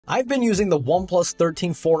I've been using the OnePlus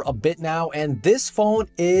 13 for a bit now, and this phone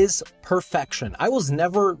is perfection. I was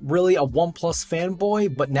never really a OnePlus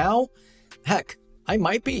fanboy, but now, heck, I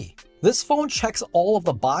might be. This phone checks all of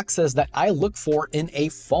the boxes that I look for in a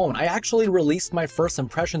phone. I actually released my first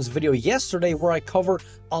impressions video yesterday where I cover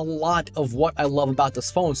a lot of what I love about this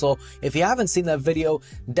phone. So if you haven't seen that video,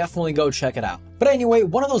 definitely go check it out. But anyway,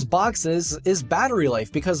 one of those boxes is battery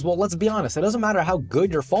life because, well, let's be honest, it doesn't matter how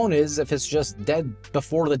good your phone is if it's just dead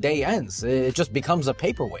before the day ends. It just becomes a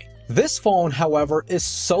paperweight. This phone, however, is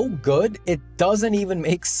so good, it doesn't even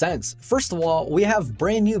make sense. First of all, we have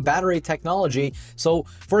brand new battery technology. So,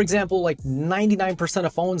 for example, like 99%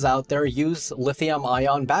 of phones out there use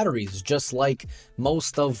lithium-ion batteries, just like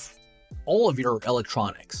most of all of your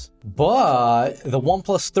electronics. But the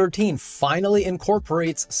OnePlus 13 finally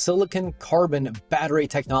incorporates silicon carbon battery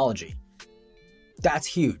technology. That's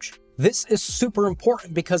huge. This is super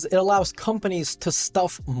important because it allows companies to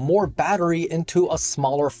stuff more battery into a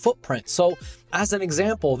smaller footprint. So as an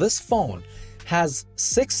example, this phone has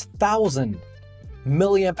 6,000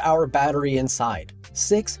 milliamp hour battery inside.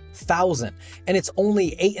 6,000, and it's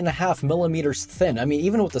only 8.5 millimeters thin. I mean,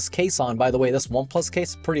 even with this case on, by the way, this OnePlus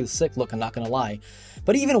case is pretty sick looking, not gonna lie.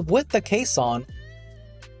 But even with the case on,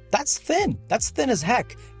 that's thin. That's thin as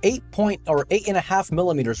heck. 8.5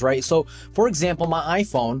 millimeters, right? So, for example, my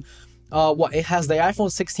iPhone, it has the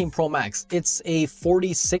iPhone 16 Pro Max. It's a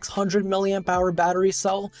 4,600 milliamp hour battery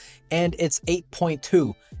cell, and it's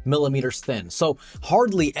 8.2 millimeters thin. So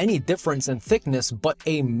hardly any difference in thickness, but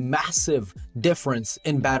a massive difference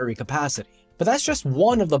in battery capacity. But that's just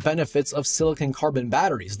one of the benefits of silicon carbon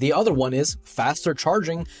batteries. The other one is faster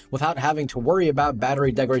charging without having to worry about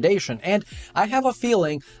battery degradation. And I have a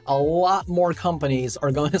feeling a lot more companies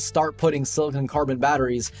are going to start putting silicon carbon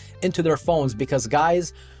batteries into their phones because,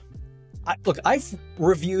 guys, look, I've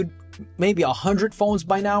reviewed maybe 100 phones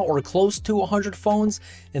by now or close to 100 phones,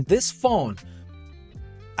 and this phone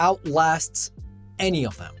outlasts any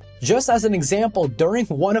of them. Just as an example, during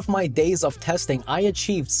one of my days of testing, I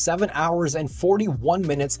achieved 7 hours and 41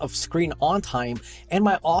 minutes of screen on time, and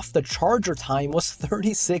my off the charger time was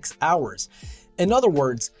 36 hours. In other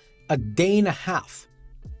words, a day and a half.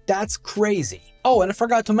 That's crazy. Oh, and I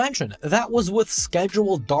forgot to mention, that was with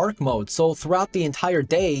scheduled dark mode. So throughout the entire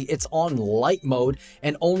day, it's on light mode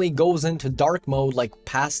and only goes into dark mode like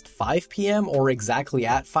past 5 p.m. or exactly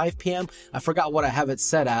at 5 p.m. I forgot what I have it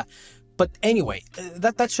set at. But anyway,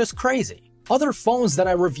 that's just crazy. Other phones that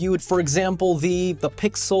I reviewed, for example, the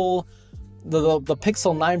Pixel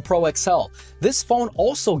 9 Pro XL. This phone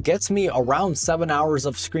also gets me around 7 hours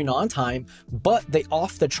of screen on time, but the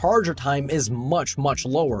off the charger time is much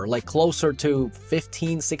lower, like closer to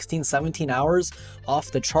 15, 16, 17 hours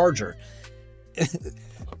off the charger.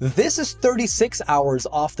 This is 36 hours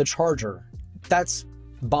off the charger. That's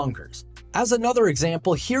bonkers. As another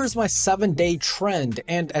example, here's my 7-day trend,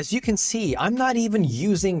 and as you can see, I'm not even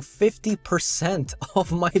using 50%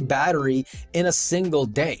 of my battery in a single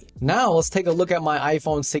day. Now let's take a look at my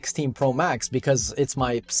iPhone 16 Pro Max because it's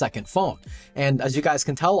my second phone. And as you guys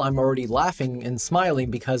can tell, I'm already laughing and smiling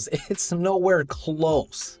because it's nowhere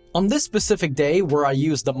close. On this specific day where I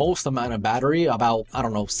used the most amount of battery, about, I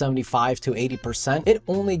don't know, 75 to 80%, it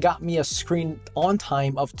only got me a screen on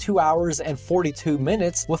time of 2 hours and 42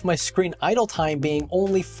 minutes, with my screen idle time being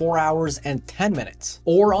only 4 hours and 10 minutes.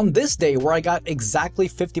 Or on this day where I got exactly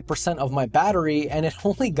 50% of my battery and it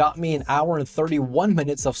only got me an hour and 31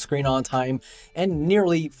 minutes of screen on time and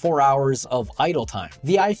nearly 4 hours of idle time.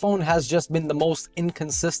 The iPhone has just been the most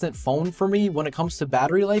inconsistent phone for me when it comes to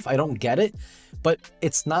battery life. I don't get it, but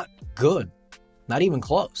it's not good. Not even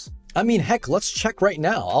close. I mean, heck, let's check right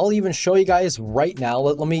now. I'll even show you guys right now.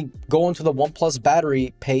 Let me go into the OnePlus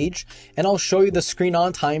Battery page and I'll show you the screen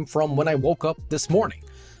on time from when I woke up this morning.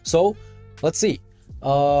 So let's see,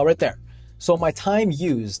 right there. So my time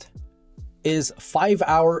used is 5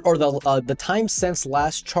 hours, or the time since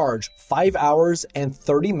last charge, 5 hours and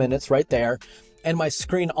 30 minutes right there. And my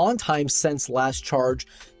screen on time since last charge,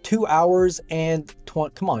 2 hours and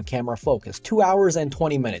 20, come on camera, focus, 2 hours and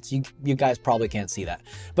 20 minutes. You guys probably can't see that,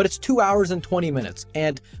 but it's 2 hours and 20 minutes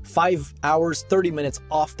and 5 hours, 30 minutes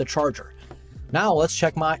off the charger. Now let's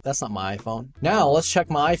check that's not my iPhone. Now let's check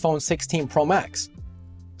my iPhone 16 Pro Max.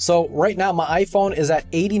 So right now my iPhone is at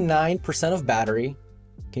 89% of battery.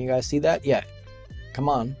 Can you guys see that? Yeah, come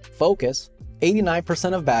on, focus.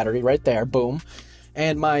 89% of battery right there, boom.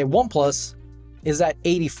 And my OnePlus is at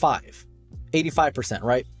 85%,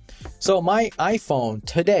 right? So my iPhone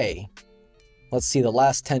today, let's see the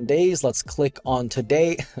last 10 days, let's click on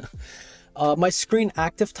today. My screen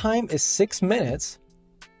active time is 6 minutes,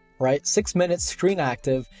 right? 6 minutes screen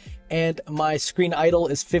active, and my screen idle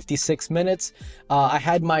is 56 minutes. I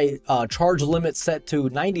had my charge limit set to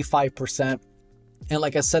 95%. And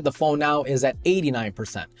like I said, the phone now is at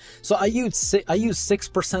 89%. So I use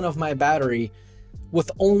 6% of my battery with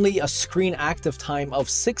only a screen active time of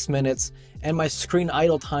 6 minutes and my screen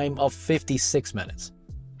idle time of 56 minutes.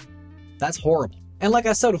 That's horrible. And like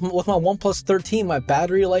I said, with my OnePlus 13, my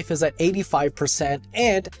battery life is at 85%,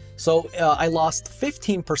 and so I lost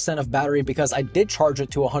 15% of battery because I did charge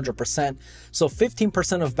it to 100%. So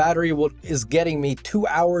 15% of battery is getting me 2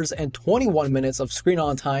 hours and 21 minutes of screen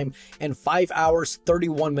on time and 5 hours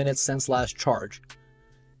 31 minutes since last charge.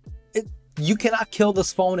 You cannot kill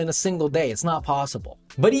this phone in a single day. It's not possible.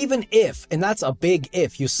 But even if, and that's a big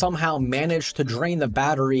if, you somehow manage to drain the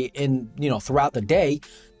battery throughout the day,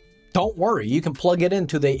 don't worry, you can plug it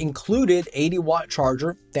into the included 80-watt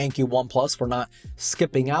charger. Thank you, OnePlus, for not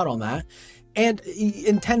skipping out on that. And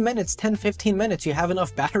in 15 minutes, you have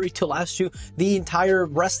enough battery to last you the entire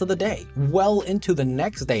rest of the day, well into the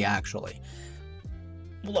next day, actually.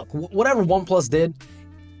 Look, whatever OnePlus did,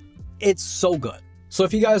 it's so good. So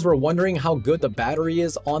if you guys were wondering how good the battery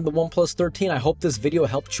is on the OnePlus 13, I hope this video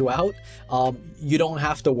helped you out. You don't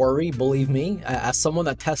have to worry, believe me. As someone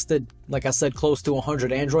that tested, like I said, close to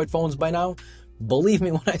 100 Android phones by now, believe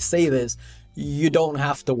me when I say this, you don't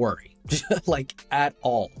have to worry, like at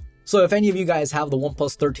all. So if any of you guys have the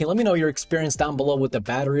OnePlus 13, let me know your experience down below with the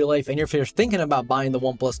battery life. And if you're thinking about buying the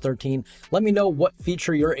OnePlus 13, let me know what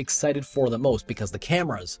feature you're excited for the most, because the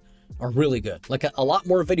cameras are really good. Like a lot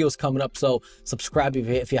more videos coming up, so subscribe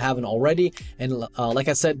if you haven't already. And like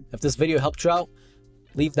I said, if this video helped you out,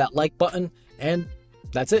 leave that like button. And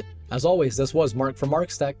that's it. As always, this was Mark from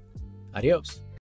Mark's Tech. Adios.